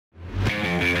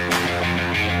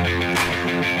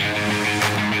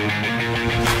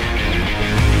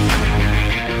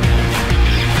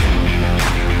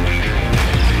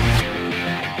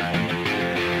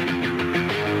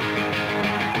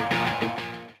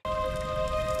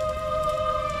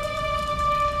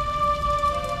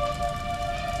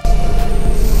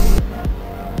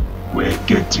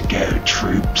Good to go,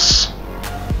 troops.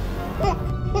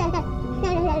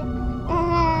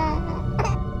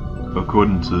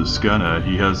 According to the scanner,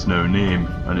 he has no name,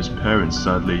 and his parents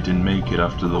sadly didn't make it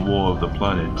after the war of the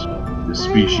planet. The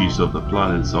species of the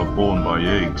planets are born by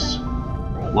eggs.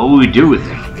 What will we do with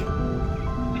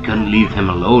him? We couldn't leave him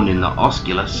alone in the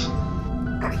Osculus.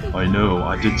 I know,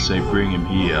 I did say bring him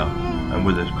here, and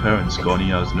with his parents gone he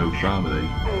has no family.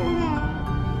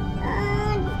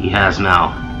 He has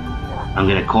now. I'm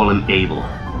gonna call him Abel.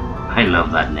 I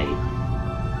love that name.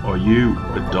 Are you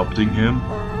adopting him?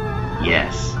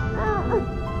 Yes.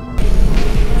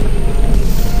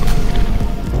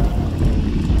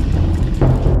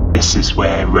 This is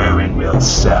where Rowan will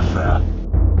suffer.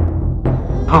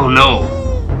 Oh no!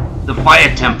 The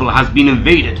fire temple has been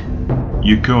invaded.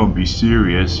 You can't be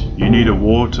serious. You need a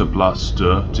water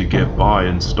blaster to get by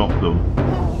and stop them.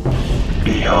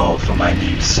 Behold for my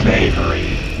new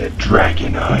slavery, the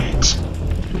Dragonite.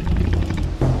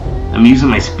 I'm using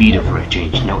my speeder for a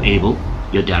change. Now Abel,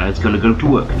 your dad's gonna go to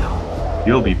work now.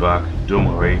 He'll be back, don't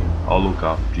worry. I'll look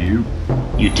after you.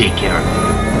 You take care of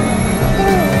him.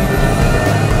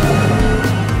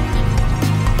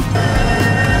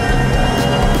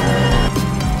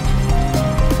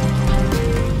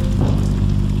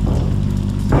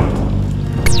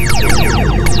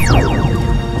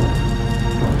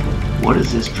 What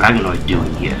is this Dragonoid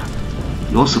doing here?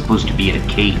 You're supposed to be in a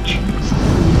cage.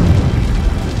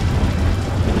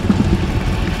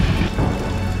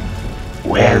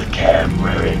 Welcome,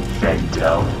 Rowan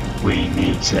Fendel. We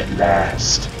meet at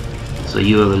last. So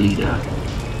you're the leader.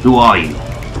 Who are you?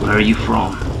 Where are you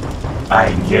from?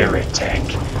 I'm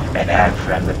Uritech, and I'm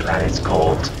from the planet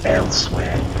called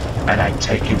Elsewhere, and I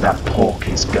take it that pork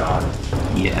is gone.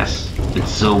 Yes, and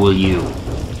so will you.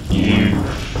 You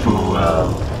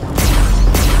fool.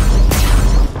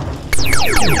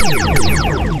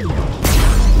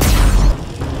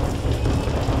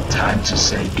 Time to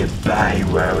say goodbye,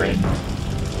 Rowan.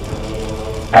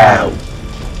 Ow.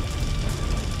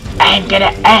 I'm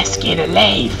gonna ask you to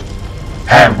leave.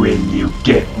 How will you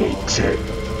get me to?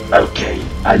 Okay,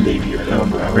 I'll leave you alone,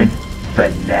 Rowan. For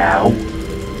now.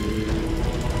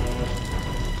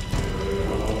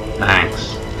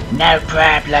 Thanks. No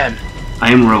problem.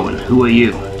 I'm Rowan. Who are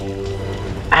you?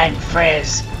 I'm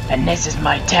Frizz, and this is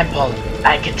my temple.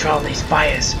 I control these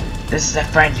fires. This is a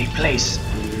friendly place.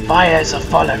 Fires are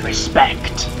full of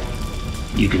respect.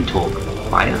 You can talk.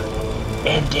 Fire?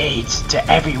 Indeed,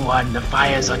 to everyone the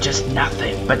fires are just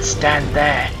nothing, but stand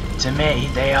there. To me,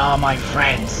 they are my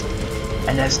friends.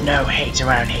 And there's no hate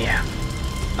around here.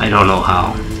 I don't know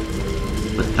how.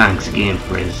 But thanks again,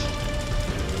 Frizz.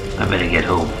 I better get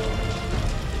home.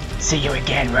 See you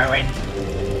again, Rowan.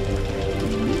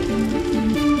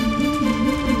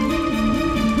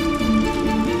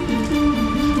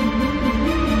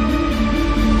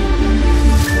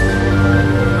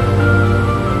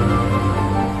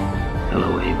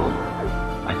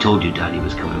 I told you Daddy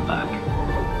was coming back.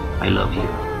 I love you.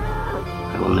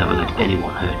 I will never let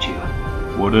anyone hurt you.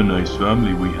 What a nice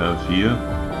family we have here.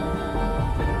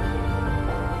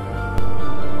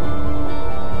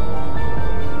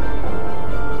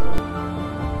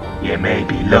 You may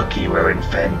be lucky, Rowan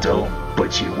Fendel,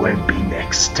 but you won't be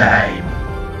next time.